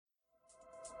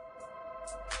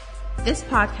This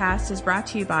podcast is brought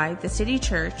to you by The City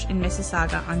Church in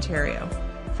Mississauga, Ontario.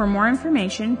 For more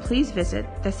information, please visit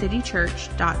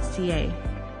thecitychurch.ca.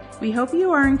 We hope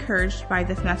you are encouraged by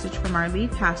this message from our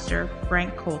lead pastor,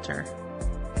 Frank Coulter.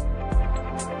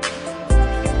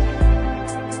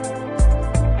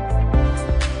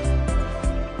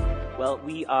 Well,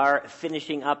 we are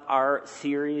finishing up our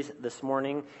series this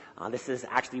morning. This is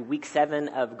actually week 7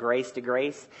 of Grace to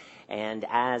Grace. And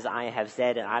as I have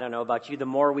said, and I don't know about you, the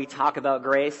more we talk about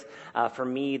grace, for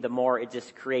me, the more it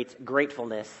just creates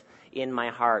gratefulness in my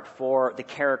heart for the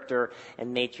character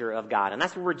and nature of God. And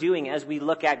that's what we're doing as we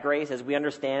look at grace, as we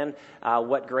understand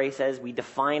what grace is. We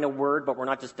define a word, but we're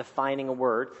not just defining a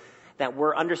word. That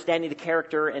we're understanding the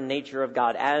character and nature of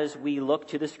God as we look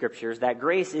to the Scriptures, that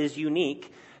grace is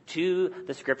unique to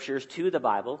the Scriptures, to the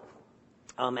Bible,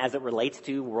 as it relates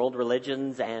to world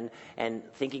religions and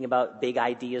thinking about big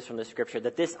ideas from the Scripture,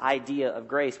 that this idea of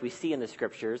grace we see in the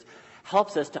Scriptures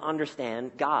helps us to understand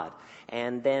God.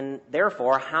 And then,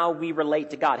 therefore, how we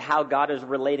relate to God, how God is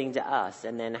relating to us,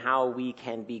 and then how we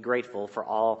can be grateful for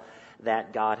all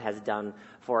that God has done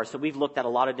for us. So we've looked at a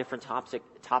lot of different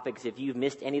topics. If you've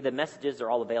missed any of the messages,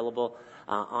 they're all available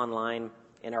online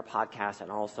in our podcast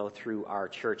and also through our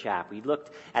church app. We looked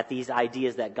at these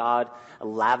ideas that God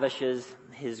lavishes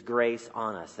His grace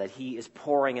on us, that He is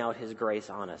pouring out His grace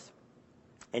on us.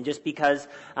 And just because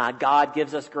God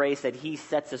gives us grace, that He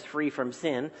sets us free from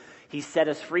sin, He set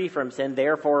us free from sin,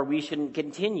 therefore we shouldn't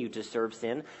continue to serve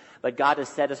sin, but God has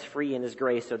set us free in His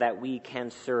grace so that we can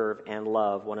serve and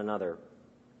love one another.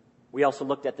 We also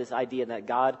looked at this idea that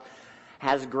God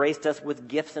has graced us with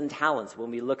gifts and talents. When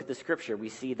we look at the Scripture, we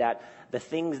see that the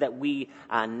things that we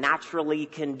naturally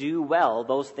can do well,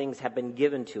 those things have been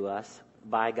given to us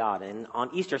by God. And on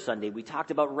Easter Sunday, we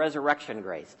talked about resurrection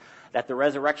grace, that the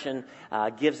resurrection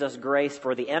gives us grace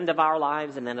for the end of our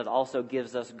lives, and then it also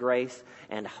gives us grace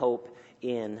and hope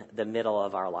in the middle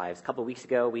of our lives. A couple of weeks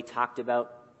ago, we talked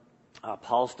about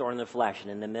Paul's thorn in the flesh, and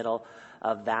in the middle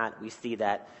of that, we see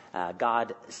that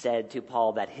God said to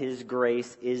Paul that his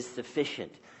grace is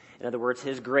sufficient. In other words,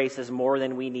 his grace is more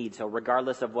than we need. So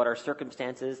regardless of what our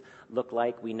circumstances look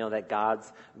like, we know that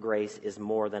God's grace is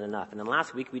more than enough. And then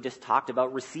last week, we just talked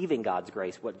about receiving God's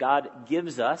grace. What God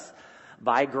gives us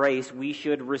by grace, we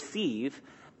should receive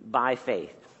by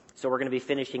faith. So we're going to be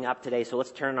finishing up today. So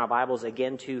let's turn our Bibles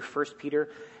again to 1 Peter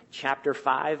chapter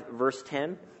 5, verse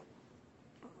 10.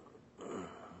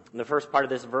 The first part of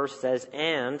this verse says,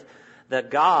 "And the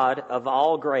God of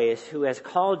all grace, who has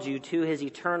called you to His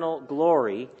eternal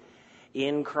glory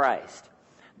in Christ."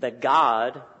 The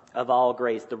God of all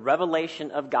grace, the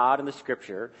revelation of God in the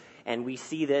Scripture, and we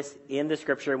see this in the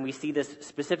Scripture, and we see this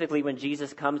specifically when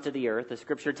Jesus comes to the earth. The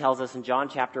Scripture tells us in John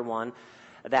chapter 1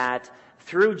 that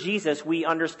through Jesus we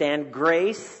understand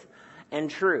grace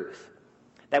and truth.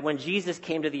 That when Jesus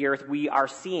came to the earth, we are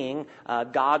seeing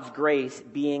God's grace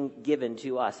being given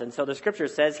to us. And so the Scripture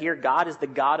says here, God is the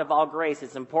God of all grace.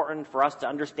 It's important for us to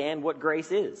understand what grace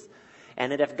is.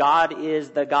 And that if God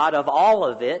is the God of all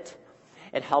of it,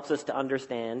 it helps us to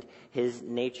understand His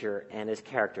nature and His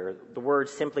character. The word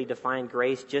simply defined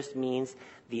grace just means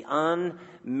the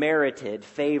unmerited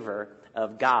favor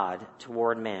of God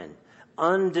toward man.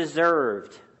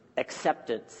 Undeserved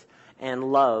acceptance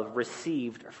and love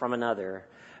received from another.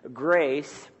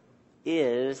 Grace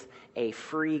is a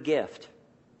free gift.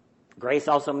 Grace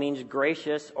also means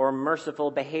gracious or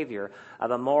merciful behavior of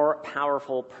a more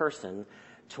powerful person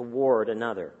toward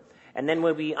another. And then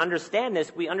when we understand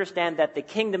this, we understand that the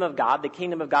kingdom of God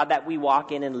that we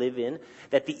walk in and live in,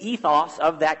 that the ethos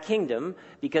of that kingdom,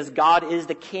 because God is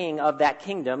the king of that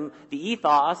kingdom, the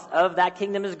ethos of that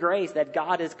kingdom is grace, that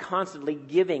God is constantly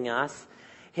giving us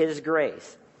His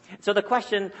grace. So the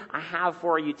question I have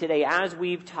for you today, as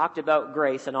we've talked about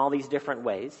grace in all these different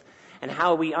ways, and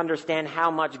how we understand how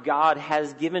much God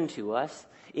has given to us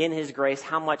in His grace,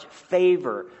 how much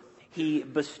favor He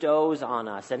bestows on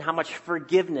us, and how much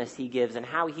forgiveness He gives, and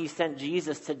how He sent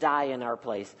Jesus to die in our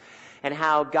place, and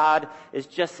how God is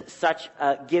just such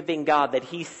a giving God that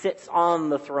He sits on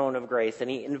the throne of grace, and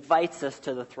He invites us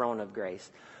to the throne of grace.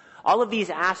 All of these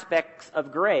aspects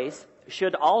of grace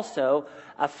should also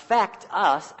affect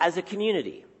us as a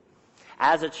community,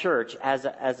 as a church, as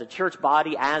a church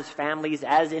body, as families,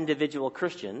 as individual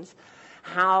Christians,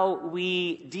 how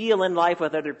we deal in life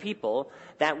with other people,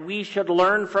 that we should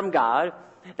learn from God,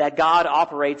 that God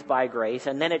operates by grace,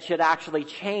 and then it should actually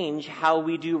change how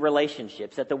we do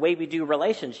relationships, that the way we do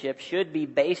relationships should be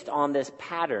based on this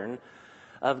pattern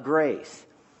of grace.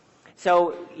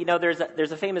 So,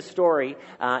 there's a famous story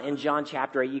in John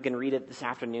chapter 8. You can read it this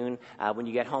afternoon when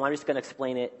you get home. I'm just going to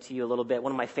explain it to you a little bit.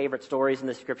 One of my favorite stories in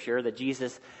the scripture, that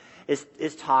Jesus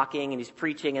is talking and he's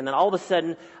preaching, and then all of a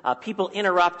sudden people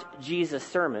interrupt Jesus'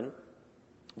 sermon,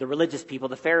 the religious people,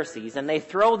 the Pharisees, and they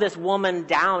throw this woman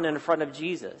down in front of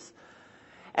Jesus.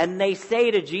 And they say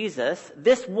to Jesus,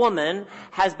 this woman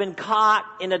has been caught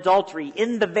in adultery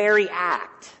in the very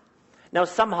act. Now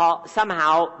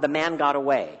somehow the man got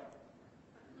away.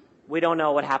 We don't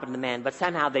know what happened to the man, but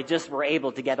somehow they just were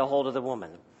able to get a hold of the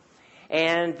woman.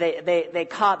 And they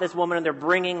caught this woman and they're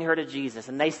bringing her to Jesus.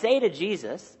 And they say to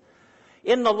Jesus,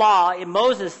 in the law,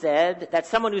 Moses said that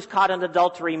someone who's caught in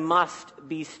adultery must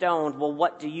be stoned. Well,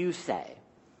 what do you say?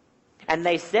 And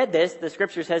they said this, the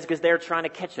scripture says, because they're trying to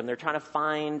catch him. They're trying to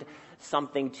find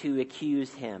something to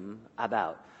accuse him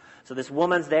about. So this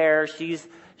woman's there.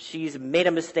 She's made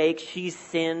a mistake. She's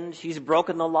sinned. She's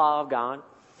broken the law of God.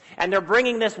 And they're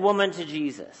bringing this woman to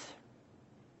Jesus.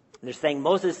 And they're saying,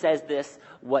 Moses says this.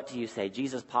 What do you say?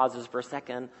 Jesus pauses for a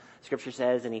second. Scripture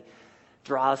says, and he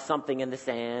draws something in the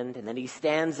sand. And then he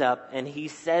stands up and he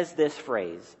says this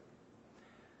phrase.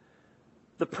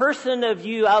 The person of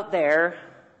you out there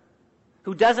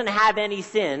who doesn't have any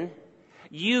sin,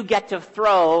 you get to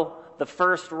throw the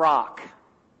first rock.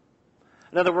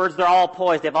 In other words, they're all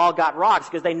poised. They've all got rocks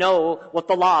because they know what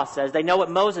the law says. They know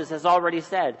what Moses has already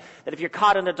said. That if you're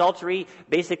caught in adultery,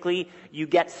 basically you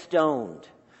get stoned.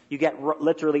 You get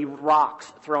literally rocks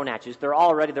thrown at you. So they're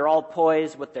all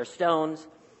poised with their stones.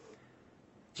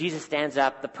 Jesus stands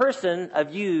up. The person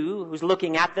of you who's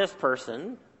looking at this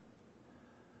person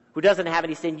who doesn't have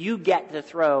any sin, you get to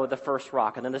throw the first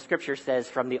rock. And then the scripture says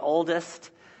from the oldest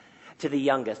to the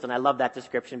youngest. And I love that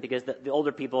description because the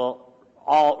older people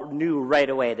all knew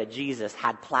right away that Jesus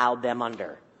had plowed them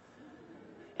under.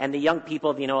 And the young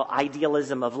people,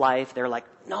 idealism of life, they're like,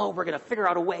 no, we're going to figure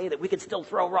out a way that we can still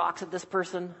throw rocks at this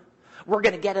person. We're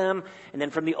going to get him. And then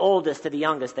from the oldest to the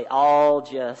youngest, they all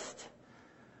just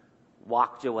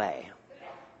walked away.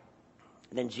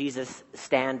 And then Jesus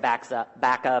backs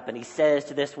up and he says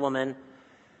to this woman,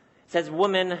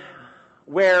 woman,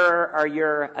 where are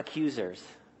your accusers?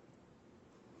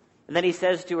 And then he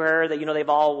says to her that, they've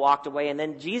all walked away. And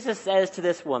then Jesus says to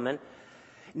this woman,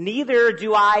 neither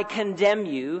do I condemn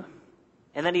you.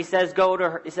 And then he says, go to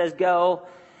her. He says, go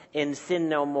and sin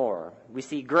no more. We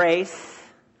see grace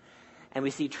and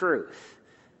we see truth.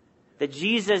 That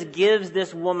Jesus gives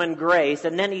this woman grace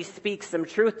and then he speaks some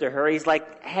truth to her. He's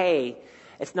like, hey,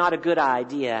 it's not a good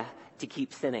idea to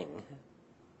keep sinning.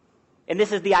 And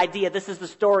this is the idea, this is the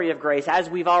story of grace. As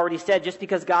we've already said, just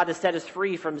because God has set us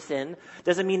free from sin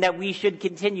doesn't mean that we should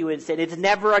continue in sin. It's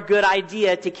never a good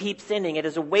idea to keep sinning. It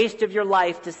is a waste of your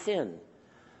life to sin.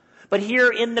 But here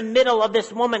in the middle of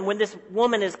this woman, when this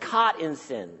woman is caught in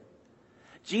sin,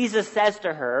 Jesus says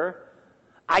to her,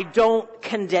 I don't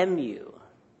condemn you,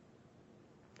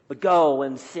 but go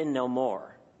and sin no more.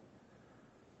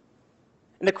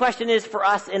 And the question is for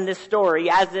us in this story,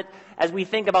 as we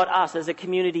think about us as a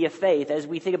community of faith, as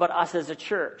we think about us as a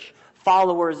church,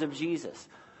 followers of Jesus,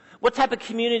 what type of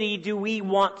community do we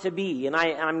want to be? And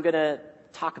I'm going to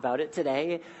talk about it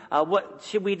today. What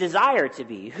should we desire to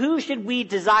be? Who should we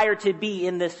desire to be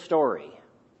in this story?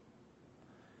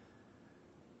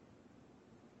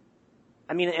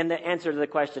 And the answer to the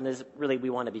question is really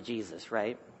we want to be Jesus,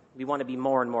 right? We want to be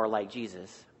more and more like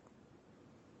Jesus.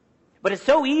 But it's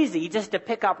so easy just to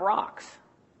pick up rocks.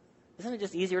 Isn't it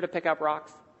just easier to pick up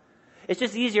rocks? It's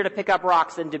just easier to pick up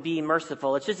rocks than to be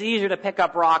merciful. It's just easier to pick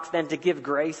up rocks than to give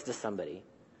grace to somebody.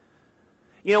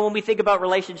 When we think about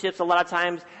relationships, a lot of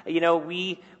times,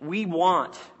 we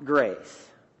want grace.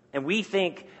 And we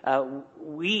think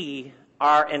we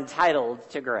are entitled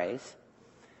to grace.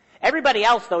 Everybody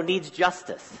else, though, needs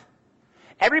justice.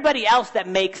 Everybody else that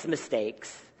makes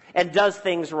mistakes and does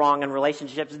things wrong in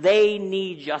relationships, they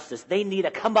need justice. They need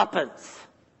a comeuppance.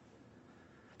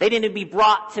 They need to be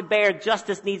brought to bear.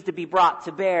 Justice needs to be brought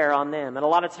to bear on them. And a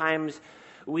lot of times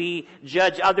we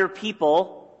judge other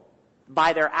people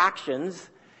by their actions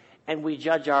and we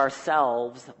judge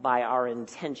ourselves by our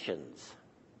intentions.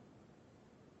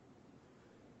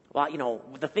 Well,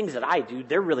 the things that I do,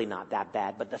 they're really not that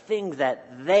bad. But the things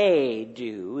that they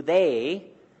do, the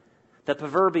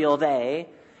proverbial they,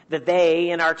 the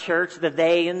they in our church, the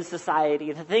they in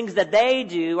society, the things that they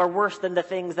do are worse than the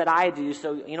things that I do.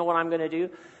 So you know what I'm going to do?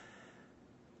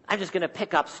 I'm just going to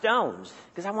pick up stones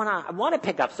because I want to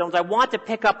pick up stones. I want to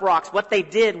pick up rocks. What they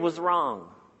did was wrong.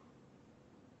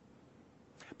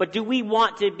 But do we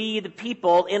want to be the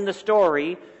people in the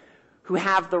story who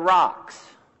have the rocks?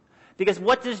 Because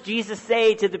what does Jesus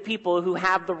say to the people who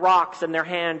have the rocks in their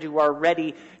hand, who are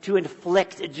ready to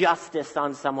inflict justice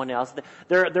on someone else?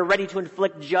 They're ready to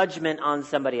inflict judgment on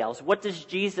somebody else. What does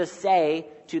Jesus say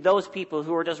to those people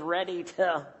who are just ready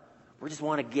to, we just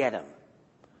want to get him?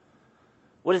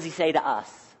 What does he say to us?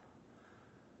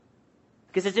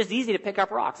 Because it's just easy to pick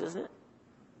up rocks, isn't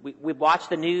it? We watch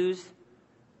the news.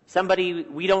 Somebody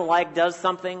we don't like does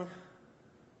something.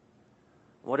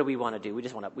 What do we want to do?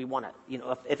 We want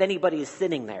to, if anybody is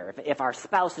sitting there, if our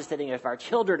spouse is sitting there, if our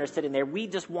children are sitting there, we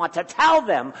just want to tell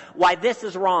them why this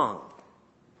is wrong.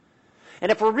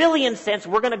 And if we're really incensed,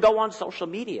 we're going to go on social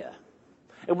media.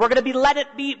 And we're going to let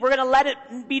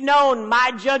it be known,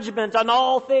 my judgment on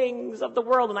all things of the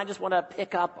world. And I just want to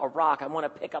pick up a rock. I want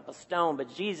to pick up a stone.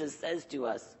 But Jesus says to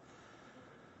us,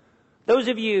 those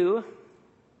of you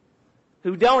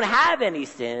who don't have any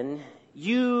sin,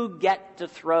 you get to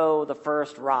throw the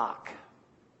first rock.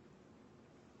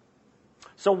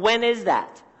 So when is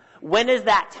that? When is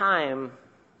that time?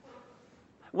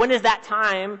 When is that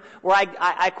time where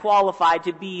I qualify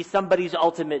to be somebody's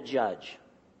ultimate judge?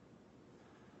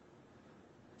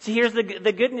 See, here's the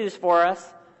good news for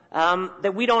us,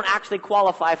 that we don't actually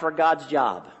qualify for God's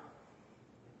job.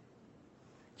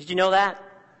 Did you know that?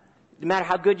 No matter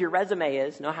how good your resume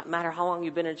is, no matter how long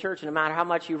you've been in church, no matter how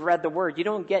much you've read the Word, you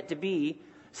don't get to be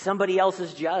somebody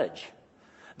else's judge.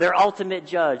 Their ultimate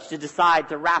judge, to decide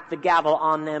to wrap the gavel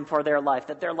on them for their life,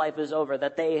 that their life is over,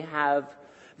 that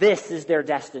this is their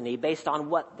destiny based on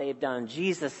what they've done.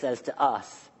 Jesus says to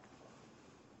us,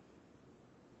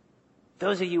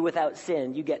 those of you without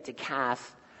sin, you get to cast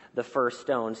the first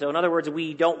stone. So in other words,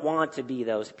 we don't want to be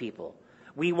those people.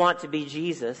 We want to be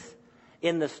Jesus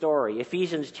in the story.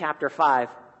 Ephesians chapter 5,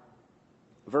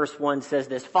 verse 1 says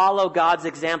this, follow God's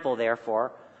example,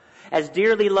 therefore, as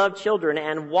dearly loved children,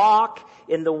 and walk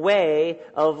in the way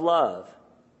of love,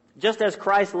 just as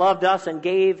Christ loved us and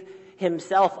gave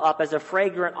himself up as a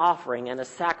fragrant offering and a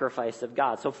sacrifice of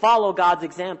God. So follow God's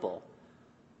example.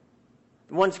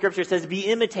 One scripture says, be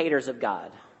imitators of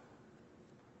God.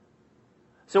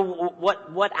 So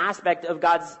what aspect of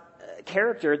God's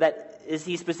character that is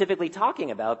he specifically talking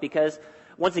about? Because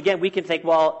once again, we can think,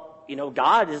 well,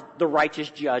 God is the righteous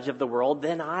judge of the world.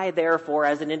 Then I, therefore,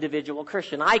 as an individual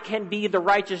Christian, I can be the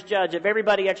righteous judge of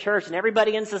everybody at church and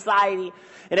everybody in society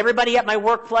and everybody at my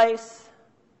workplace.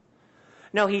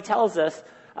 No, he tells us,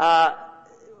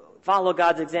 follow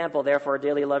God's example, therefore,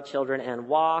 dearly loved children, and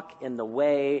walk in the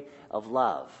way of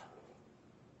love.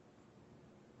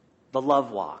 The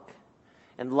love walk.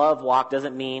 And love walk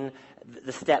doesn't mean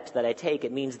the steps that I take.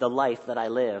 It means the life that I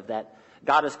live. That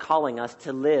God is calling us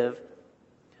to live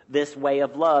this way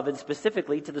of love, and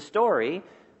specifically to the story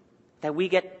that we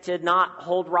get to not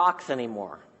hold rocks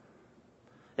anymore.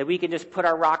 That we can just put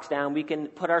our rocks down, we can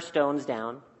put our stones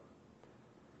down,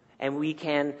 and we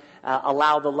can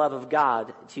allow the love of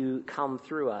God to come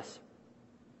through us.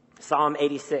 Psalm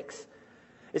 86.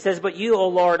 It says, but you, O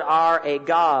Lord, are a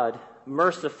God,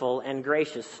 merciful and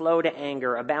gracious, slow to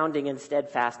anger, abounding in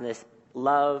steadfastness,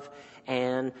 love,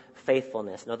 and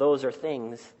faithfulness. Now, those are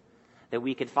things that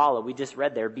we could follow. We just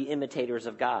read there, be imitators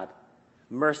of God.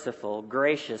 Merciful,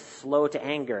 gracious, slow to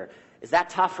anger. Is that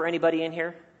tough for anybody in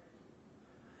here?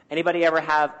 Anybody ever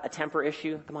have a temper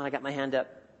issue? Come on, I got my hand up.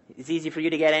 It's easy for you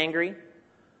to get angry.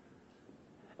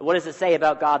 What does it say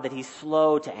about God that he's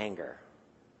slow to anger?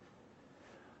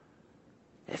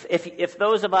 If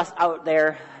those of us out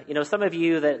there, some of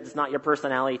you that it's not your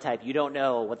personality type, you don't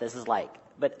know what this is like.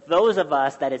 But those of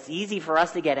us that it's easy for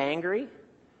us to get angry,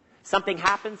 something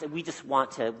happens and we just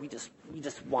want to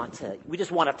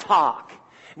talk.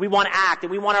 We want to act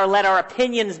and we want to let our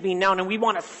opinions be known and we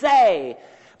want to say.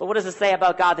 But what does it say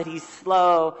about God that he's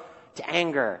slow to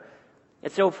anger?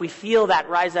 And so if we feel that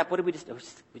rise up, what do we just do?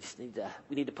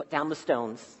 We need to put down the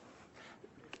stones.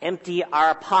 Empty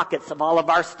our pockets of all of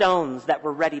our stones that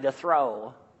we're ready to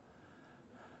throw.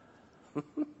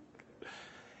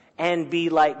 And be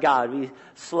like God. Be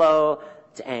slow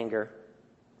to anger.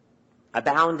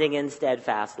 Abounding in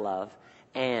steadfast love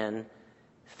and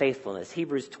faithfulness.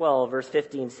 Hebrews 12 verse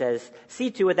 15 says, see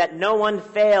to it that no one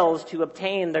fails to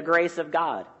obtain the grace of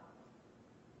God.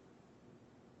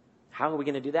 How are we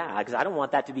going to do that? Because I don't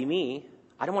want that to be me.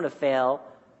 I don't want to fail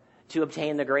to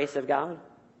obtain the grace of God.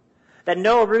 That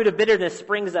no root of bitterness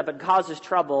springs up and causes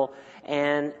trouble,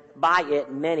 and by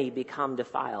it many become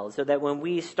defiled. So that when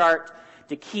we start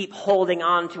to keep holding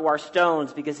on to our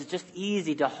stones, because it's just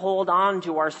easy to hold on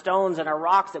to our stones and our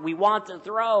rocks that we want to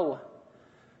throw,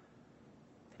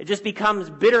 it just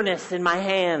becomes bitterness in my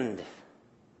hand.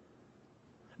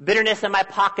 Bitterness in my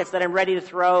pockets that I'm ready to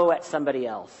throw at somebody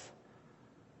else.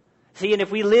 See, and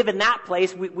if we live in that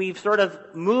place, we've sort of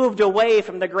moved away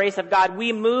from the grace of God.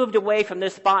 We moved away from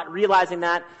this spot realizing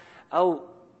that, oh,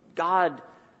 God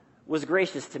was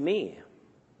gracious to me.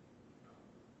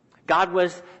 God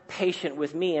was patient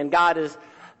with me, and God is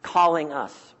calling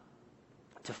us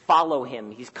to follow him.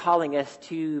 He's calling us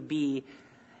to be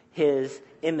his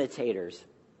imitators.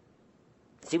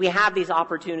 See, we have these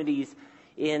opportunities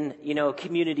in,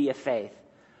 community of faith.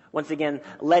 Once again,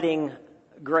 letting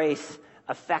grace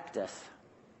affect us.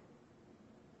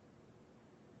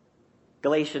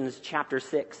 Galatians chapter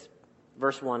 6,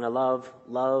 verse 1. I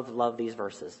love these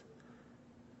verses.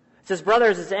 It says,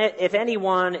 brothers, if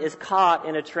anyone is caught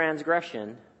in a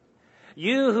transgression,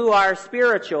 you who are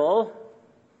spiritual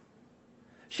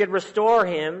should restore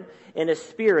him in a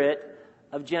spirit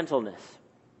of gentleness.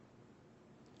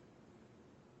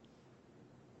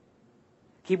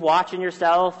 Keep watching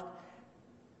yourself,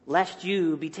 lest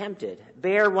you be tempted.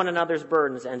 Bear one another's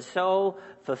burdens, and so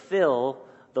fulfill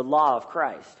the law of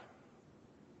Christ.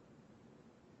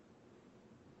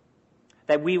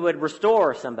 That we would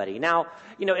restore somebody. Now,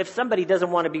 if somebody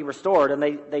doesn't want to be restored and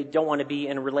they don't want to be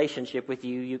in a relationship with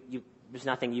you, there's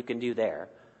nothing you can do there.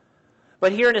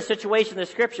 But here in a situation, the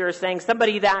scripture is saying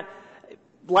somebody that,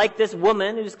 like this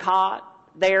woman who's caught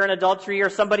there in adultery, or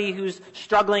somebody who's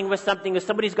struggling with something, if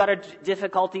somebody's got a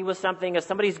difficulty with something, if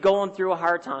somebody's going through a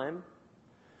hard time,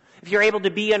 if you're able to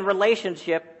be in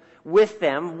relationship with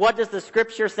them, what does the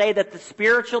scripture say that the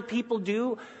spiritual people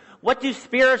do? What do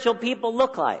spiritual people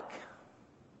look like?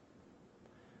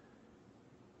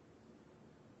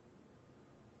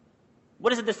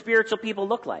 What does the spiritual people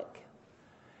look like?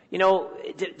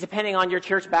 Depending on your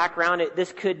church background,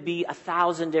 this could be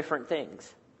 1,000 different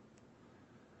things.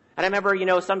 And I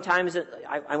remember, sometimes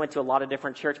I went to a lot of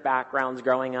different church backgrounds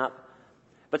growing up.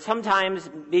 But sometimes,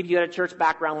 maybe you had a church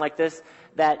background like this,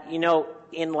 that,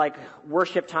 in like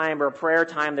worship time or prayer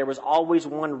time, there was always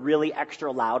one really extra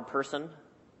loud person.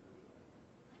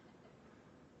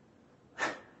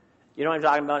 You know what I'm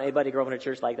talking about? Anybody grew up in a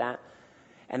church like that?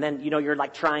 And then, you're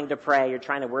like trying to pray, you're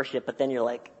trying to worship, but then you're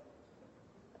like,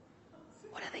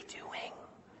 what are they doing?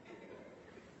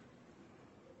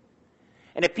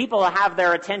 And if people have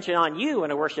their attention on you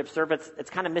in a worship service, it's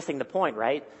kind of missing the point,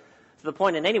 right? So the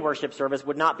point in any worship service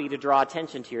would not be to draw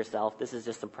attention to yourself. This is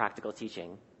just some practical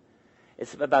teaching.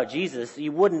 It's about Jesus.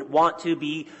 You wouldn't want to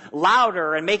be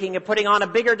louder and putting on a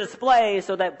bigger display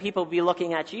so that people be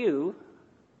looking at you.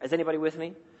 Is anybody with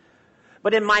me?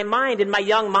 But in my mind, in my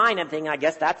young mind, I'm thinking, I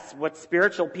guess that's what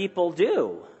spiritual people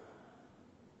do.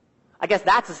 I guess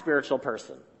that's a spiritual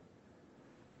person.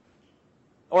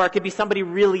 Or it could be somebody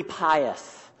really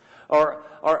pious. Or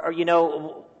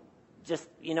just,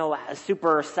 a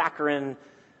super saccharine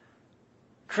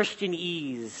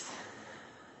Christianese,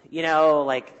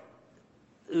 like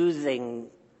oozing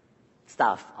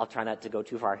stuff. I'll try not to go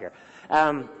too far here.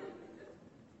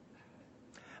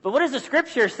 But what does the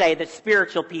scripture say that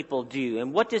spiritual people do?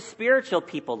 And what does spiritual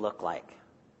people look like?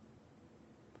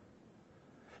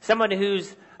 Someone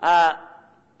who's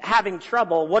having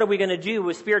trouble, what are we going to do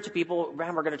with spiritual people?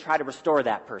 We're going to try to restore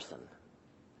that person.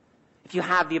 If you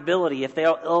have the ability, if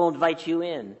they'll invite you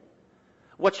in.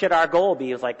 What should our goal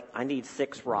be? It's like, I need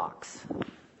 6 rocks.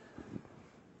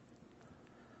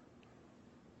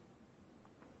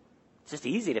 It's just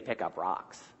easy to pick up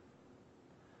rocks.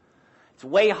 It's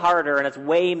way harder and it's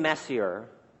way messier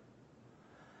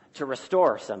to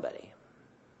restore somebody.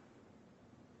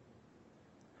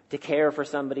 To care for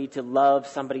somebody, to love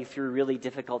somebody through a really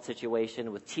difficult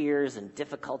situation with tears and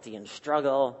difficulty and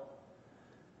struggle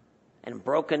and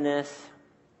brokenness.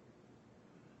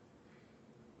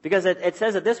 Because it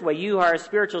says it this way, you who are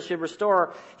spiritual should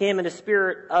restore him in a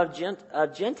spirit of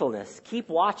gentleness. Keep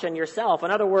watch on yourself.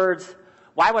 In other words,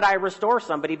 why would I restore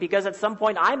somebody? Because at some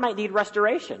point I might need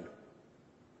restoration.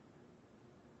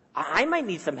 I might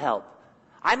need some help.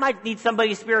 I might need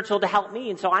somebody spiritual to help me,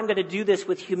 and so I'm going to do this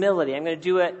with humility. I'm going to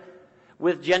do it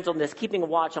with gentleness, keeping a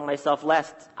watch on myself,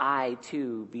 lest I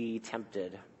too be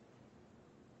tempted.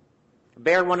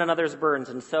 Bear one another's burdens,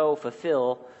 and so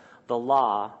fulfill the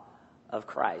law of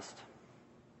Christ.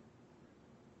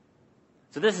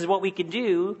 So this is what we can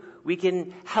do. We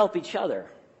can help each other.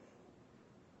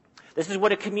 This is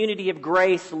what a community of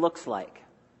grace looks like.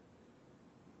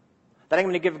 That I'm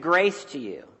going to give grace to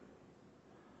you.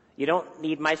 You don't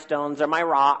need my stones or my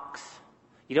rocks.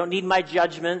 You don't need my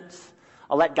judgments.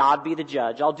 I'll let God be the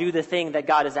judge. I'll do the thing that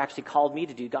God has actually called me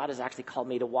to do. God has actually called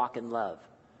me to walk in love.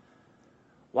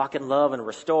 Walk in love and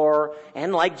restore.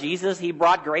 And like Jesus, he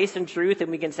brought grace and truth, and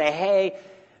we can say, hey,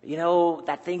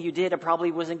 that thing you did, it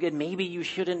probably wasn't good. Maybe you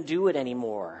shouldn't do it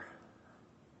anymore.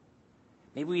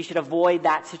 Maybe we should avoid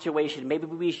that situation. Maybe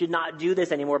we should not do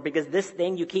this anymore because this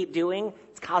thing you keep doing,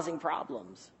 it's causing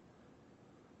problems.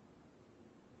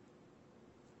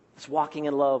 It's walking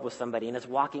in love with somebody, and it's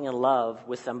walking in love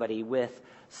with somebody with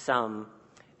some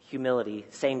humility.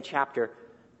 Same chapter.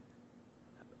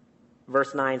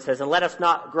 Verse 9 says, "And let us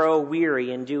not grow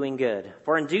weary in doing good,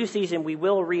 for in due season we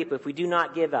will reap if we do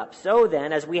not give up. So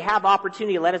then, as we have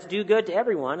opportunity, let us do good to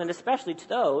everyone, and especially to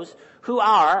those who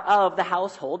are of the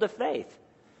household of faith."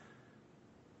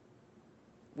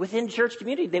 Within church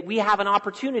community, that we have an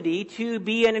opportunity to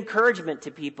be an encouragement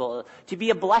to people, to be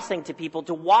a blessing to people,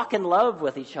 to walk in love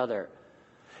with each other,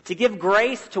 to give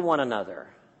grace to one another,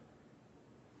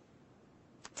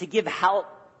 to give help,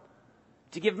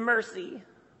 to give mercy,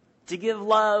 to give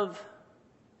love.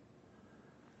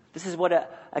 This is what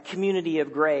a community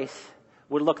of grace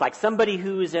would look like. Somebody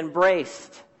who's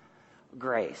embraced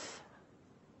grace.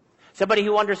 Somebody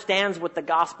who understands what the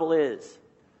gospel is.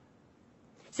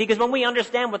 See, because when we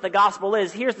understand what the gospel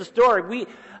is, here's the story. We,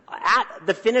 at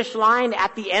the finish line,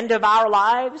 at the end of our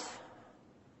lives,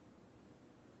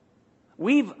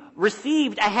 we've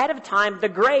received ahead of time the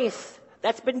grace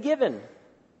that's been given.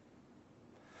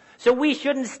 So we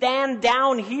shouldn't stand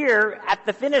down here at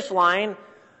the finish line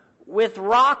with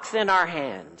rocks in our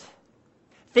hand,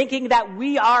 thinking that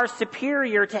we are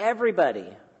superior to everybody.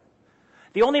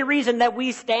 The only reason that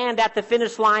we stand at the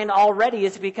finish line already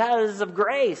is because of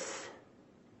grace.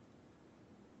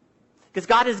 Because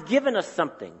God has given us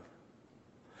something.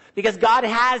 Because God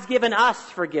has given us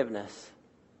forgiveness.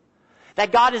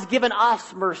 That God has given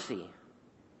us mercy.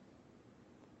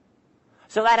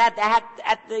 So that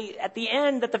at the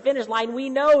end, at the finish line, we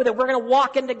know that we're going to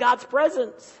walk into God's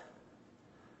presence.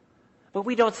 But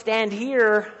we don't stand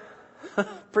here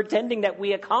pretending that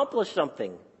we accomplished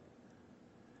something.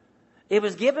 It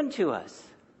was given to us.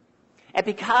 And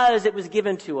because it was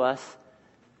given to us,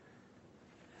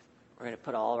 we're going to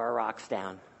put all of our rocks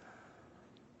down.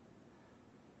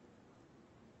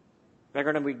 We're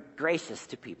going to be gracious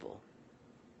to people.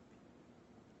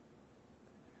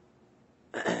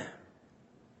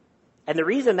 And the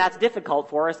reason that's difficult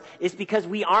for us is because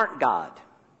we aren't God.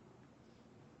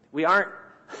 We aren't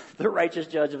the righteous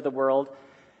judge of the world.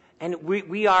 And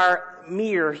we are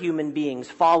mere human beings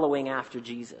following after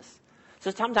Jesus.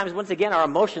 So sometimes, once again, our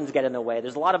emotions get in the way.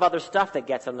 There's a lot of other stuff that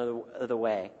gets in the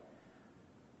way.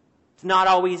 It's not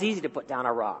always easy to put down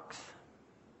our rocks.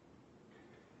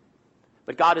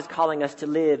 But God is calling us to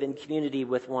live in community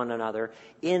with one another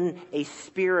in a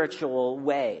spiritual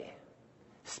way.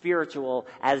 Spiritual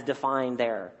as defined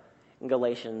there in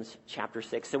Galatians chapter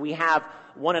 6. So we have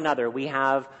one another. We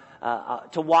have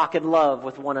to walk in love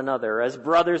with one another as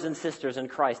brothers and sisters in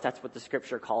Christ. That's what the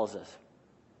scripture calls us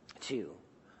to.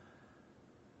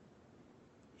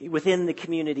 Within the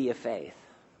community of faith.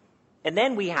 And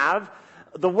then we have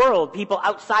the world, people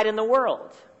outside in the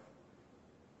world.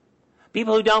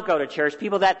 People who don't go to church,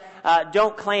 people that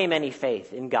don't claim any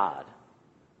faith in God.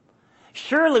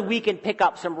 Surely we can pick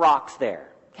up some rocks there.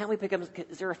 Can't we pick up,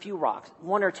 is there a few rocks?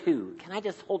 One or two? Can I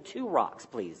just hold 2 rocks,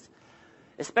 please?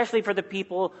 Especially for the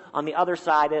people on the other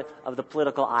side of the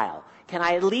political aisle. Can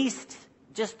I at least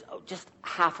just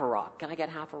half a rock? Can I get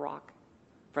half a rock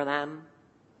for them?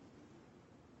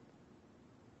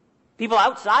 People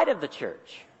outside of the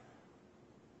church.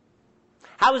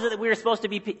 How is it that we are supposed to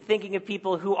be thinking of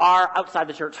people who are outside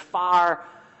the church, far,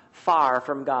 far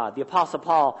from God? The Apostle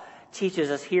Paul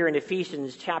teaches us here in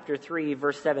Ephesians chapter 3,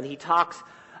 verse 7. He talks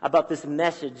about this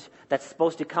message that's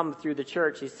supposed to come through the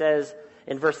church. He says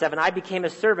in verse 7, "I became a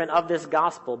servant of this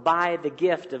gospel by the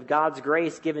gift of God's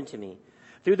grace given to me,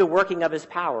 through the working of his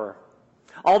power.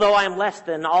 Although I am less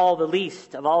than all the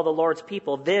least of all the Lord's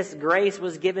people, this grace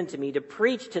was given to me to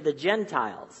preach to the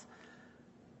Gentiles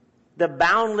the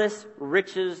boundless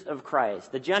riches of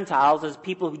Christ." The Gentiles is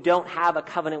people who don't have a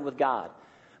covenant with God.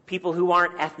 People who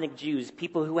aren't ethnic Jews.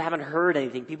 People who haven't heard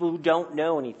anything. People who don't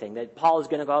know anything. That Paul is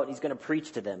going to go out and he's going to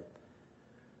preach to them.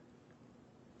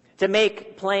 To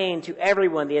make plain to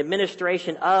everyone the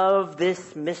administration of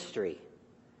this mystery,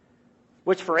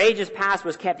 which for ages past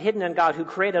was kept hidden in God who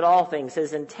created all things.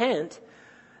 His intent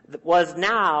was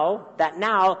now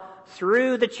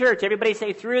through the church. Everybody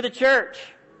say, through the church.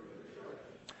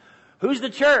 Who's the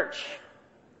church?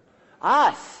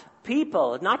 Us,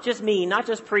 people, not just me, not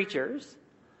just preachers,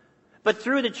 but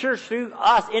through the church, through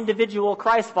us individual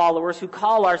Christ followers who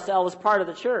call ourselves part of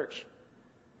the church.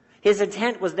 His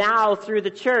intent was now through the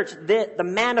church that the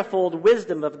manifold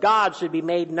wisdom of God should be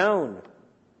made known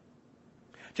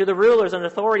to the rulers and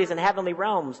authorities in heavenly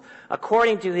realms,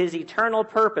 according to his eternal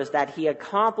purpose that he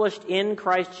accomplished in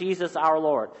Christ Jesus our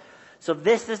Lord. So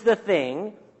this is the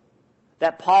thing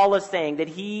that Paul is saying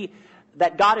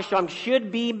that God is showing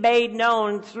should be made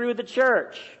known through the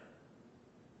church.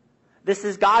 This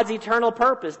is God's eternal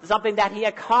purpose, something that he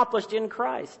accomplished in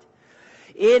Christ.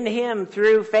 In him,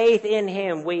 through faith in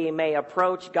him, we may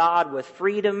approach God with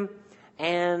freedom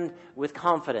and with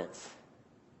confidence.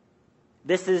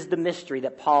 This is the mystery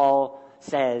that Paul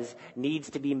says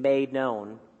needs to be made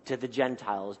known to the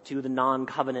Gentiles, to the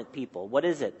non-covenant people. What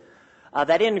is it?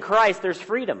 That in Christ there's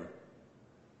freedom.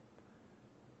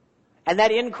 And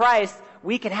that in Christ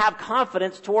we can have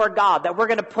confidence toward God, that we're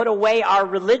going to put away our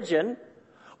religion,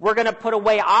 we're going to put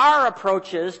away our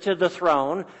approaches to the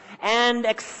throne, and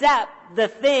accept the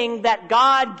thing that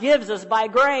God gives us by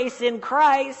grace in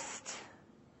Christ.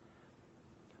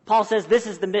 Paul says this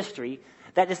is the mystery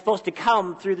that is supposed to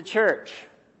come through the church.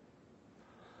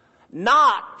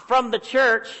 Not from the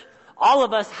church, all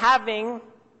of us having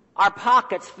our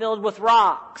pockets filled with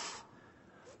rocks.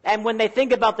 And when they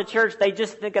think about the church, they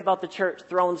just think about the church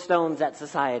throwing stones at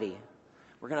society.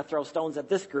 We're going to throw stones at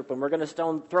this group, and we're going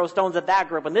to throw stones at that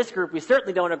group. And this group we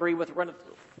certainly don't agree with. We're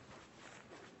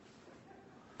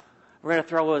going to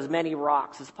throw as many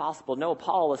rocks as possible. No,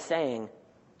 Paul is saying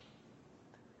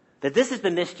that this is the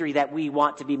mystery that we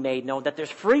want to be made known, that there's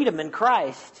freedom in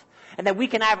Christ, and that we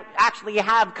can actually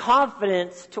have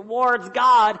confidence towards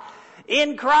God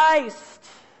in Christ.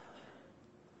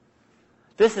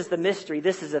 This is the mystery.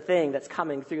 This is a thing that's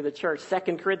coming through the church.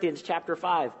 2 Corinthians chapter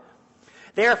 5.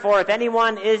 Therefore, if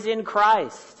anyone is in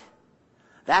Christ,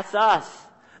 that's us.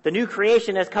 The new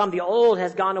creation has come. The old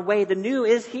has gone away. The new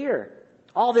is here.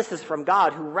 All this is from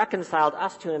God, who reconciled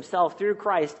us to himself through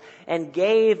Christ and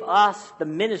gave us the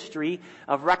ministry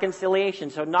of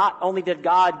reconciliation. So not only did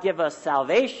God give us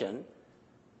salvation,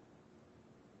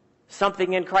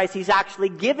 something in Christ, he's actually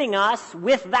giving us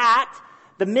with that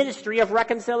the ministry of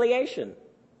reconciliation.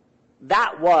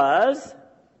 That was,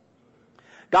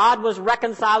 God was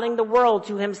reconciling the world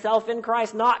to himself in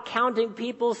Christ, not counting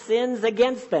people's sins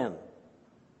against them.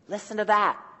 Listen to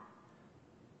that.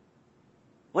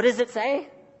 What does it say?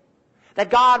 That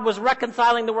God was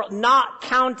reconciling the world, not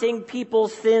counting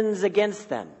people's sins against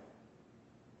them.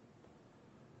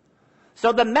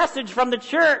 So the message from the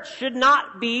church should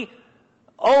not be,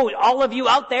 oh, all of you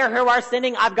out there who are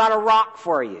sinning, I've got a rock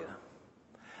for you.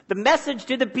 The message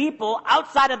to the people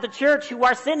outside of the church who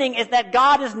are sinning is that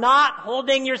God is not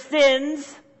holding your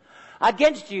sins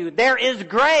against you. There is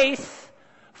grace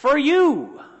for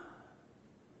you.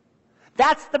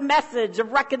 That's the message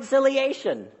of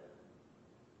reconciliation.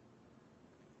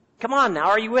 Come on now,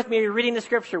 are you with me? Are you reading the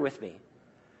scripture with me?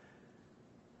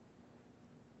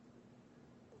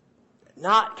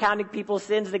 Not counting people's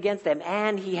sins against them.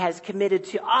 And he has committed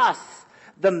to us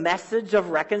the message of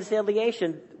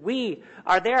reconciliation. We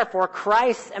are therefore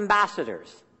Christ's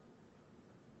ambassadors.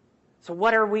 So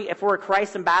what are we, if we're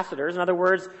Christ's ambassadors? In other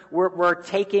words, we're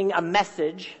taking a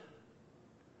message.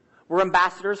 We're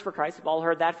ambassadors for Christ. We've all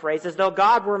heard that phrase. As though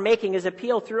God were making his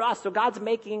appeal through us. So God's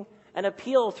making an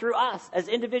appeal through us as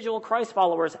individual Christ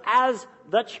followers, as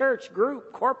the church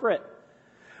group, corporate.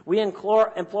 We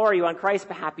implore you on Christ's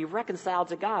behalf, be reconciled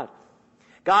to God.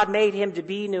 God made him to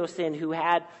be no sin who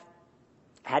had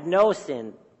no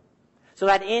sin, so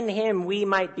that in him we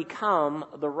might become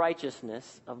the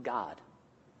righteousness of God.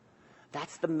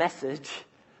 That's the message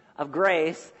of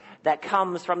grace that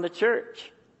comes from the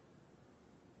church.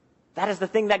 That is the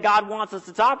thing that God wants us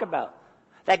to talk about.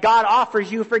 That God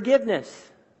offers you forgiveness.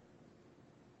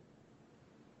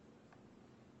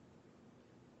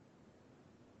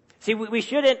 See, we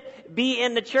shouldn't be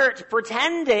in the church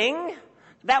pretending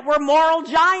that we're moral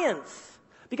giants,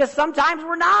 because sometimes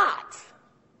we're not.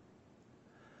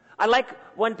 I like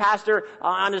one pastor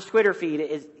on his Twitter feed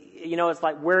is, it's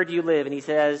like, where do you live? And he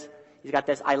says, he's got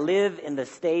this, I live in the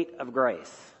state of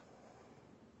grace.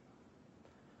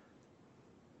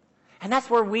 And that's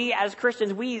where we as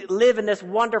Christians, we live in this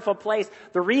wonderful place.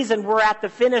 The reason we're at the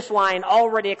finish line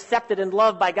already accepted and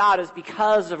loved by God is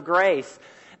because of grace.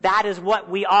 That is what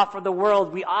we offer the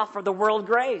world. We offer the world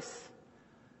grace.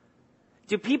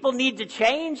 Do people need to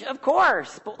change? Of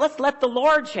course. But let's let the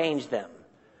Lord change them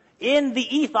in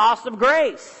the ethos of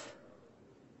grace.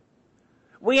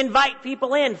 We invite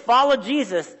people in. Follow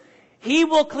Jesus. He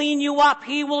will clean you up.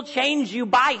 He will change you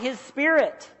by his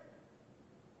Spirit.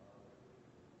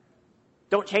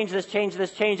 Don't change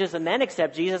this, and then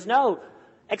accept Jesus. No,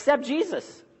 accept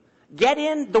Jesus. Get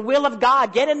in the will of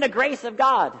God. Get in the grace of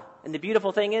God. And the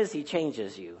beautiful thing is, he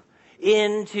changes you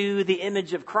into the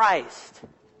image of Christ.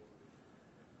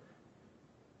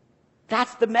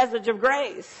 That's the message of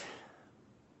grace.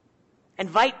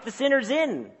 Invite the sinners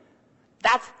in.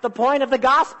 That's the point of the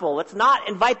gospel. It's not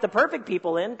invite the perfect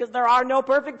people in, because there are no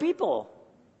perfect people.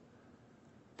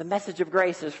 The message of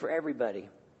grace is for everybody.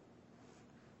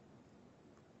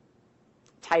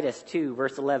 Titus 2,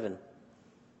 verse 11.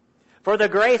 For the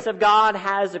grace of God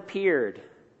has appeared,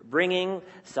 bringing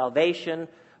salvation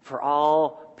for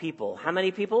all people. How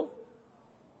many people?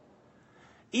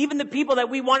 Even the people that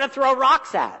we want to throw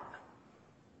rocks at.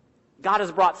 God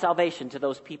has brought salvation to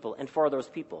those people and for those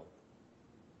people.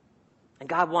 And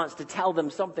God wants to tell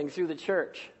them something through the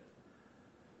church.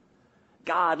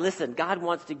 God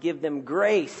wants to give them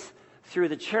grace through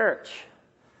the church,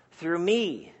 through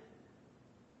me.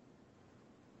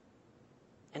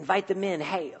 Invite them in.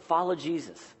 Hey, follow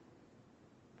Jesus.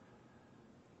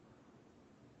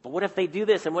 But what if they do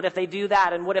this, and what if they do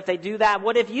that, and what if they do that?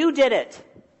 What if you did it?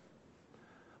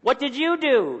 What did you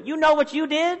do? You know what you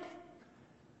did?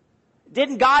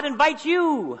 Didn't God invite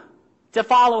you to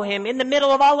follow him in the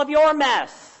middle of all of your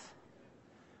mess?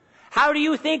 How do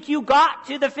you think you got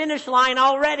to the finish line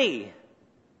already?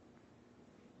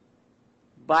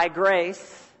 By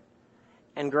grace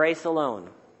and grace alone.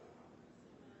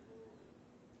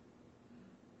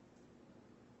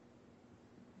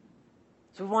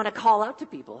 So we want to call out to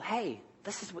people, hey,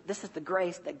 this is the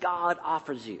grace that God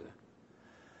offers you.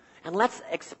 And let's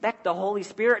expect the Holy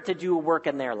Spirit to do a work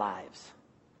in their lives.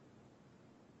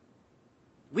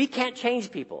 We can't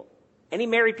change people. Any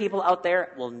married people out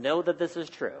there will know that this is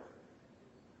true.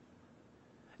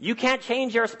 You can't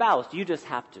change your spouse. You just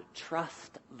have to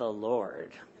trust the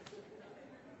Lord.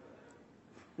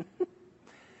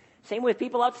 Same with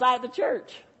people outside of the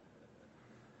church.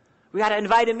 We got to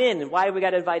invite him in. And why do we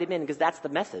got to invite him in? Because that's the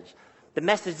message. The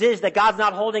message is that God's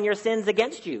not holding your sins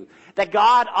against you. That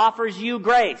God offers you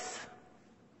grace.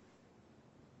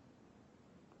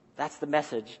 That's the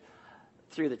message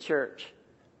through the church.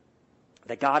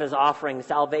 That God is offering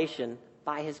salvation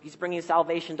he's bringing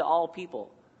salvation to all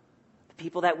people. The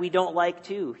people that we don't like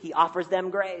too. He offers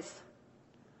them grace.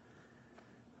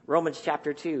 Romans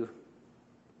chapter 2.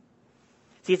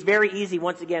 See, it's very easy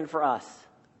once again for us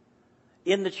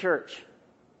in the church.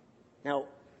 Now,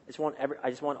 I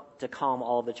just want to calm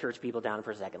all of the church people down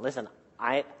for a second. Listen,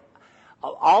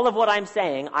 all of what I'm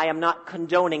saying, I am not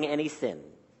condoning any sin.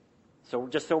 So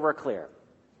just so we're clear.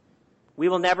 We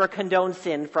will never condone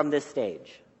sin from this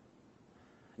stage.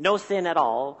 No sin at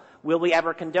all will we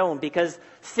ever condone, because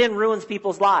sin ruins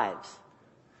people's lives.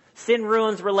 Sin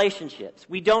ruins relationships.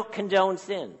 We don't condone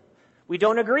sin. We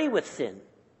don't agree with sin.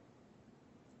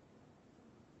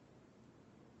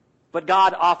 But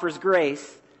God offers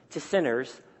grace to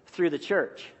sinners through the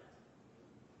church.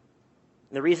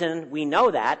 And the reason we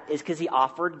know that is because he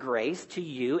offered grace to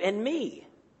you and me.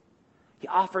 He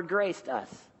offered grace to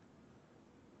us.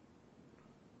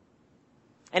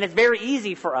 And it's very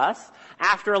easy for us,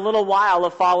 after a little while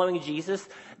of following Jesus,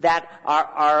 that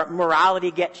our morality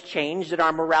gets changed, that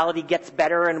our morality gets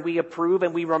better, and we approve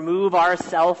and we remove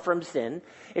ourselves from sin.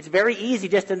 It's very easy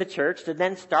just in the church to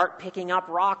then start picking up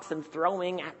rocks and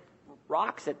throwing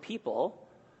rocks at people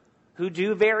who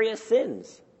do various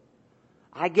sins.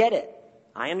 I get it.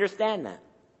 I understand that.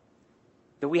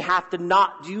 But we have to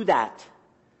not do that.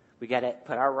 We got to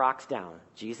put our rocks down.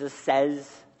 Jesus says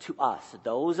to us,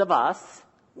 those of us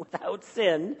without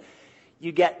sin,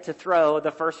 you get to throw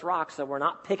the first rock. So we're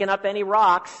not picking up any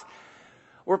rocks.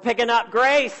 We're picking up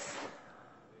grace.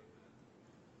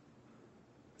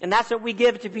 And that's what we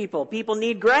give to people. People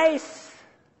need grace.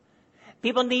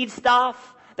 People need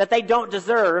stuff that they don't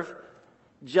deserve,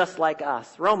 just like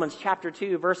us. Romans chapter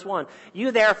 2, verse 1.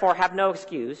 You therefore have no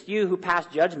excuse, you who pass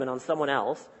judgment on someone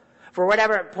else. For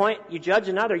whatever point you judge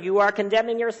another, you are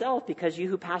condemning yourself, because you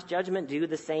who pass judgment do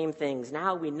the same things.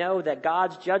 Now we know that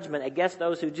God's judgment against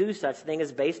those who do such things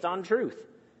is based on truth.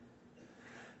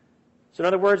 So in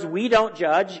other words, we don't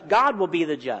judge. God will be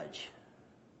the judge.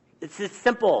 It's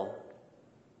simple.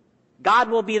 God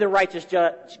will be the righteous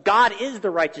judge. God is the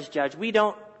righteous judge. We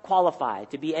don't qualify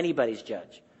to be anybody's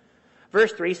judge.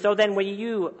 Verse 3, so then when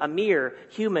you, a mere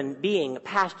human being,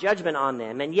 pass judgment on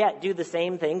them and yet do the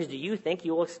same things, do you think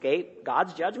you will escape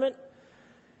God's judgment?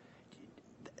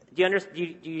 Do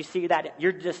you see that?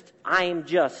 I'm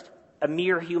just a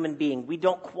mere human being. We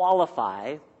don't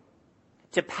qualify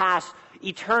to pass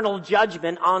eternal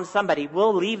judgment on somebody.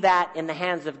 We'll leave that in the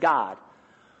hands of God.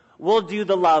 We'll do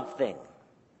the love thing.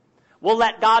 We'll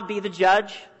let God be the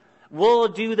judge. We'll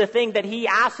do the thing that he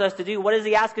asks us to do. What does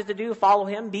he ask us to do? Follow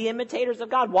him. Be imitators of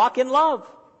God. Walk in love.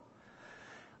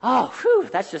 Oh, whew,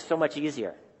 that's just so much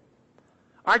easier.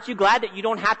 Aren't you glad that you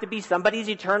don't have to be somebody's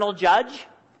eternal judge?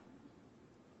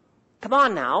 Come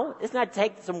on now. Isn't that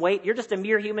take some weight? You're just a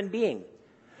mere human being.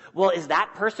 Well, is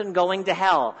that person going to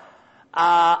hell?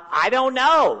 I don't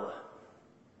know.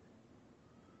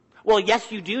 Well,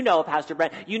 yes, you do know, Pastor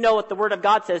Brent. You know what the Word of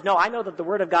God says. No, I know that the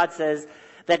Word of God says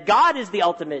that God is the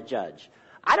ultimate judge.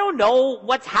 I don't know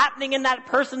what's happening in that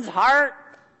person's heart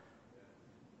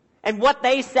and what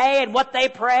they say and what they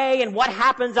pray and what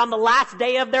happens on the last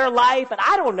day of their life. And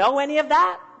I don't know any of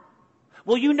that.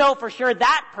 Well, you know for sure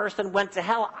that person went to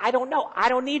hell. I don't know. I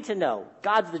don't need to know.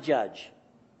 God's the judge.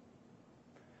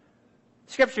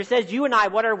 Scripture says you and I,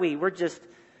 what are we? We're just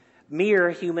mere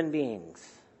human beings.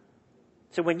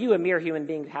 So when you, a mere human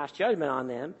being, pass judgment on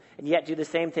them and yet do the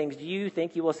same things, do you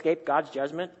think you will escape God's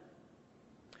judgment?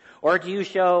 Or do you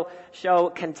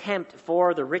show contempt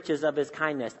for the riches of his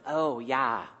kindness? Oh,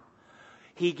 yeah.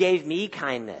 He gave me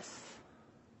kindness.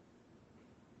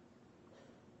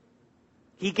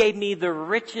 He gave me the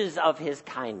riches of his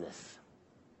kindness.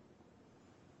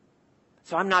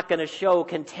 So I'm not going to show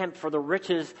contempt for the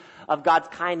riches of God's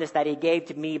kindness that he gave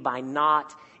to me by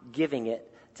not giving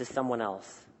it to someone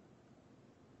else.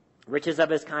 Riches of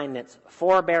his kindness,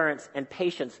 forbearance, and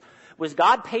patience. Was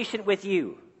God patient with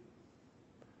you?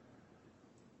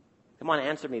 Come on,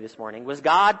 answer me this morning. Was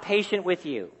God patient with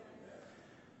you?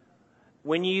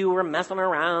 When you were messing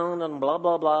around and blah,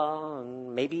 blah, blah,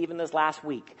 and maybe even this last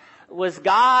week. Is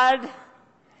God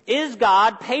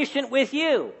patient with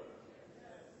you?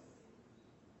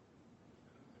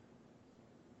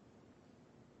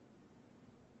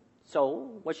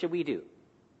 So, what should we do?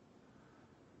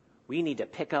 We need to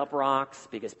pick up rocks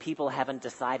because people haven't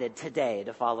decided today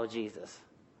to follow Jesus.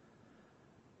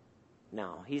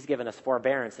 No, he's given us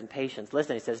forbearance and patience.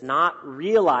 Listen, he says, not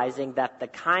realizing that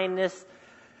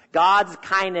God's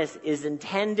kindness is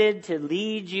intended to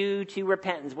lead you to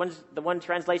repentance. The one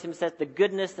translation says, the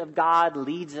goodness of God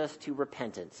leads us to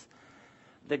repentance.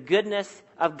 The goodness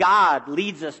of God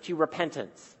leads us to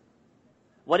repentance.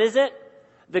 What is it?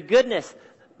 The goodness,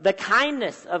 the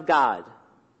kindness of God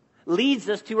leads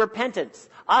us to repentance,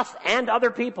 us and other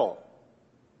people.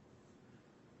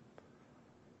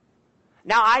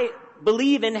 Now, I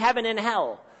believe in heaven and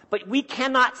hell, but we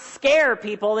cannot scare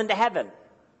people into heaven.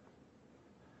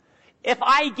 If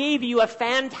I gave you a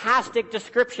fantastic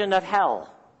description of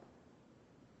hell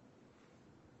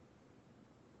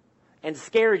and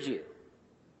scared you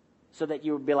so that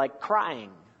you would be like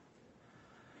crying,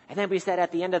 and then we said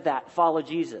at the end of that, follow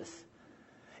Jesus,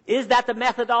 is that the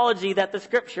methodology that the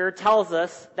Scripture tells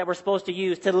us that we're supposed to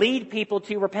use to lead people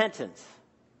to repentance?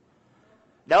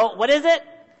 No, what is it?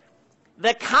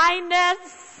 The kindness.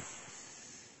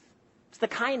 It's the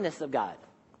kindness of God.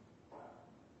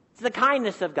 It's the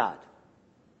kindness of God.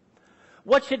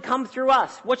 What should come through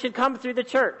us? What should come through the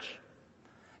church?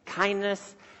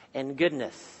 Kindness and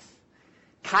goodness.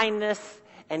 Kindness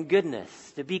and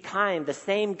goodness. To be kind, the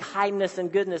same kindness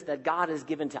and goodness that God has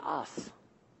given to us.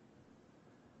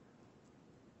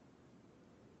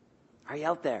 Are you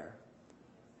out there?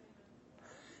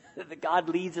 That God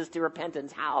leads us to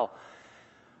repentance. How?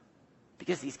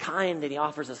 Because he's kind and he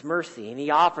offers us mercy and he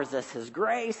offers us his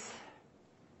grace.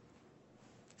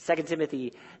 2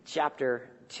 Timothy chapter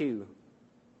 2,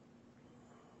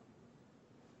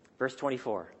 verse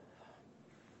 24.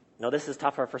 Now this is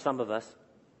tougher for some of us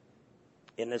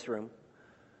in this room,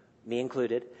 me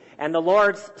included. And the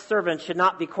Lord's servant should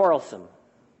not be quarrelsome,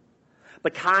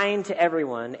 but kind to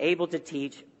everyone, able to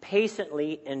teach,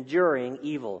 patiently enduring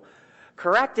evil,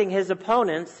 correcting his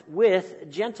opponents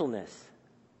with gentleness.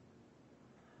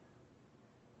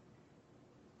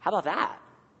 How about that?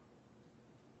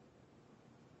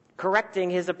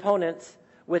 Correcting his opponents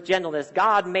with gentleness.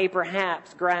 God may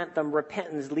perhaps grant them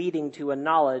repentance leading to a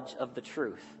knowledge of the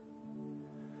truth.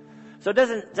 So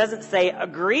it doesn't say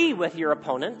agree with your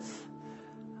opponents.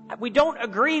 We don't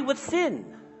agree with sin.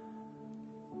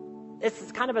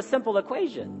 It's kind of a simple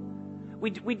equation.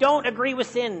 We don't agree with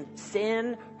sin.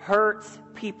 Sin hurts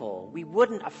people. We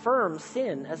wouldn't affirm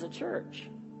sin as a church.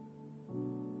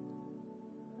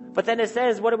 But then it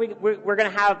says, we're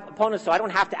going to have opponents, so I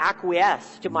don't have to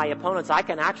acquiesce to my opponents. I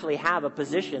can actually have a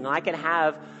position. I can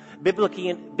have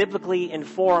biblically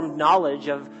informed knowledge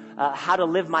of how to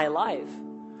live my life.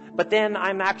 But then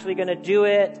I'm actually going to do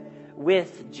it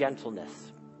with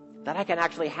gentleness. That I can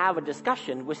actually have a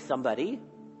discussion with somebody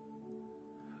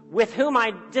with whom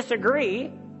I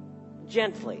disagree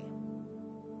gently,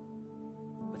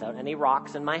 without any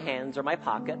rocks in my hands or my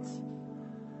pockets.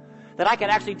 That I can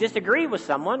actually disagree with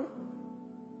someone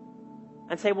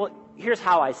and say, well, here's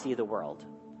how I see the world.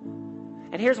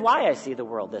 And here's why I see the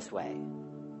world this way.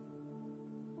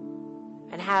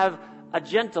 And have a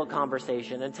gentle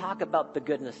conversation and talk about the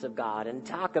goodness of God and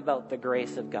talk about the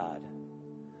grace of God.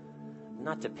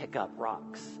 Not to pick up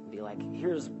rocks and be like,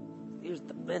 here's here's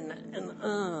the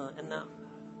and the.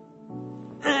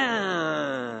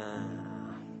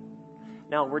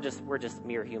 No, we're just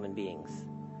mere human beings.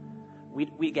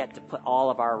 We get to put all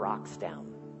of our rocks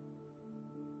down.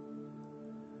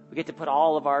 We get to put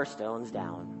all of our stones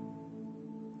down.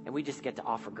 And we just get to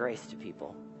offer grace to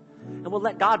people. And we'll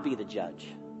let God be the judge.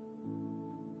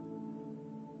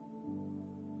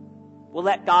 We'll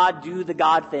let God do the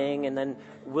God thing, and then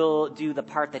we'll do the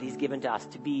part that he's given to us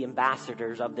to be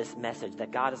ambassadors of this message,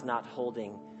 that God is not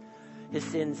holding his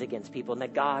sins against people, and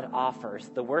that God offers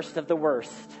the worst of the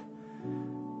worst,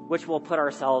 which we'll put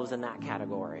ourselves in that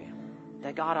category.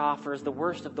 That God offers the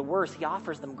worst of the worst. He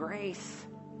offers them grace.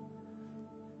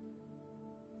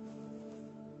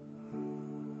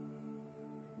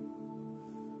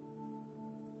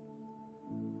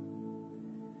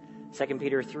 Second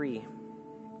Peter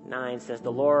 3:9 says,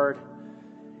 the Lord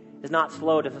is not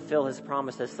slow to fulfill his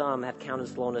promise, as some have counted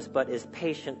slowness, but is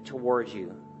patient towards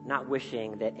you, not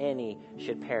wishing that any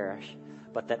should perish,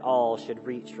 but that all should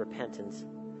reach repentance.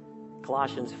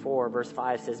 Colossians 4 verse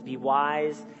 5 says, be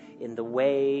wise in the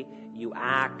way you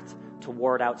act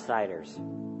toward outsiders.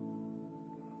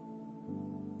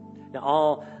 Now,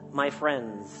 all my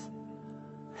friends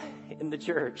in the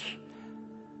church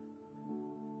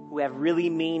who have really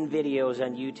mean videos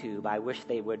on YouTube, I wish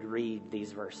they would read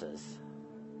these verses.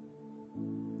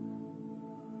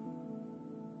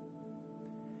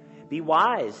 Be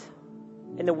wise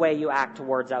in the way you act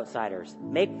towards outsiders.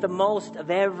 Make the most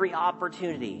of every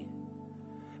opportunity.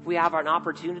 If we have an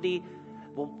opportunity,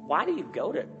 well, why do you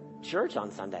go to church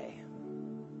on Sunday?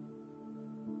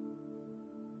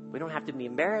 We don't have to be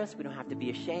embarrassed. We don't have to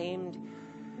be ashamed.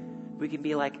 We can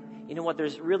be like, you know what,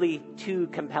 there's really two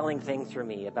compelling things for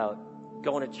me about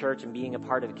going to church and being a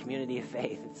part of a community of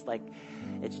faith. It's like,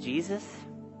 it's Jesus,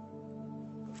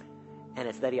 and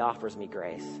it's that he offers me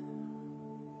grace.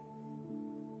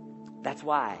 That's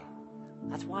why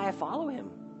I follow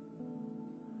him.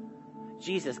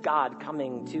 Jesus, God,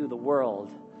 coming to the world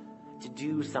to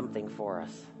do something for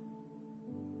us.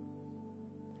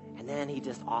 And then he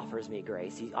just offers me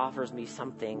grace. He offers me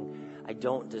something I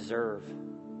don't deserve.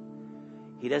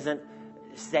 He doesn't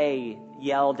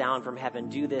yell down from heaven,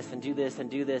 do this and do this and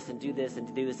do this and do this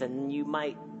and do this, and you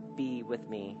might be with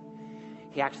me.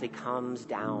 He actually comes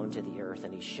down to the earth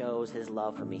and he shows his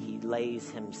love for me. He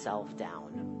lays himself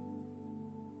down.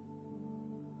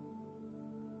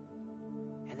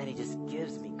 And then he just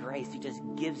gives me grace. He just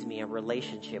gives me a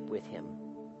relationship with him.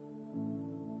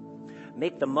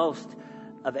 Make the most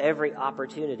of every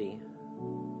opportunity.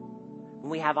 When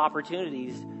we have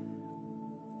opportunities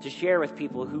to share with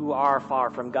people who are far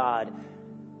from God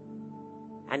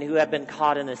and who have been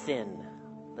caught in a sin,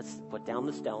 let's put down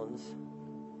the stones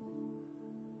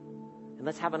and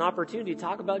let's have an opportunity to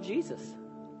talk about Jesus.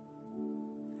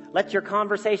 Let your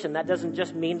conversation, that doesn't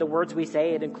just mean the words we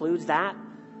say, it includes that.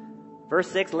 Verse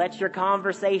 6, let your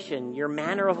conversation, your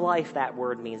manner of life, that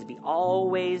word means, be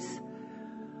always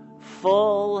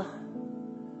full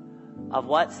of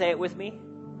what? Say it with me.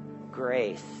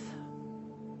 Grace.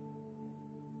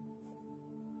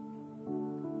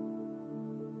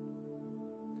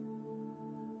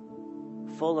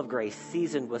 Full of grace,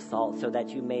 seasoned with salt, so that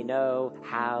you may know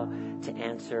how to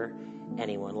answer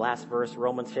anyone. Last verse,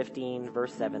 Romans 15,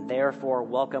 verse 7. Therefore,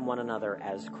 welcome one another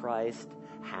as Christ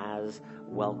has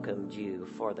welcomed you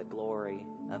for the glory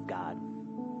of God.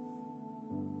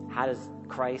 How does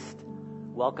Christ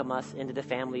welcome us into the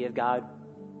family of God?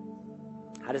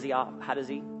 How does he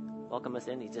welcome us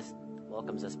in? He just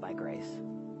welcomes us by grace.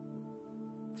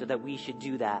 So that we should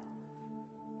do that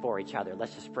for each other.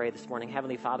 Let's just pray this morning.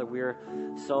 Heavenly Father, we're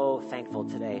so thankful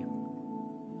today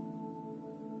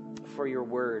for your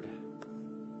word.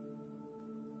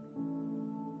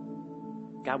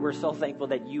 God, we're so thankful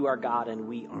that you are God and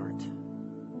we aren't.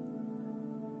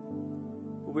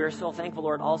 We're so thankful,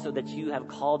 Lord, also that you have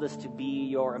called us to be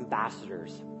your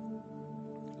ambassadors,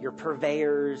 your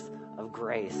purveyors of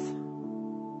grace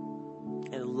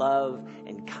and love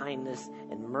and kindness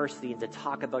and mercy, and to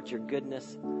talk about your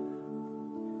goodness.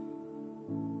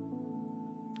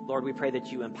 Lord, we pray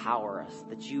that you empower us,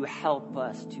 that you help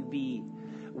us to be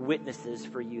witnesses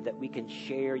for you, that we can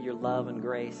share your love and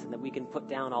grace, and that we can put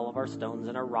down all of our stones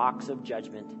and our rocks of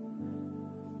judgment.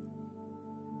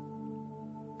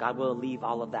 God, will leave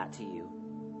all of that to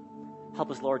you.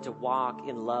 Help us, Lord, to walk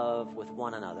in love with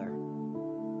one another,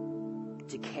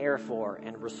 to care for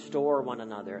and restore one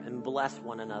another and bless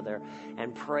one another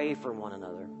and pray for one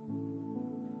another.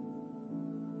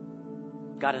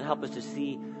 God, and help us to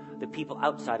see the people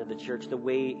outside of the church the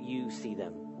way you see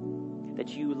them, that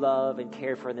you love and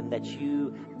care for them, that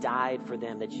you died for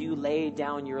them, that you laid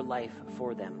down your life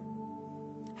for them.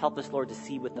 Help us, Lord, to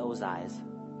see with those eyes,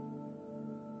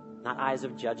 not eyes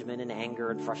of judgment and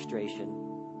anger and frustration.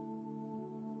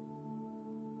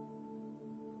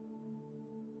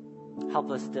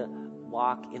 Help us to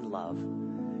walk in love.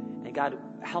 And God,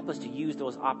 help us to use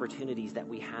those opportunities that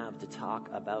we have to talk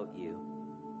about you.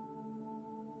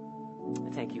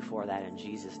 And thank you for that. In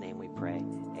Jesus' name we pray.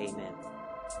 Amen.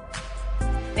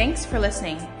 Thanks for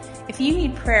listening. If you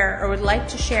need prayer or would like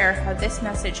to share how this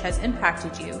message has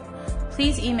impacted you,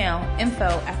 please email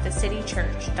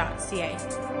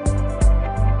info@thecitychurch.ca.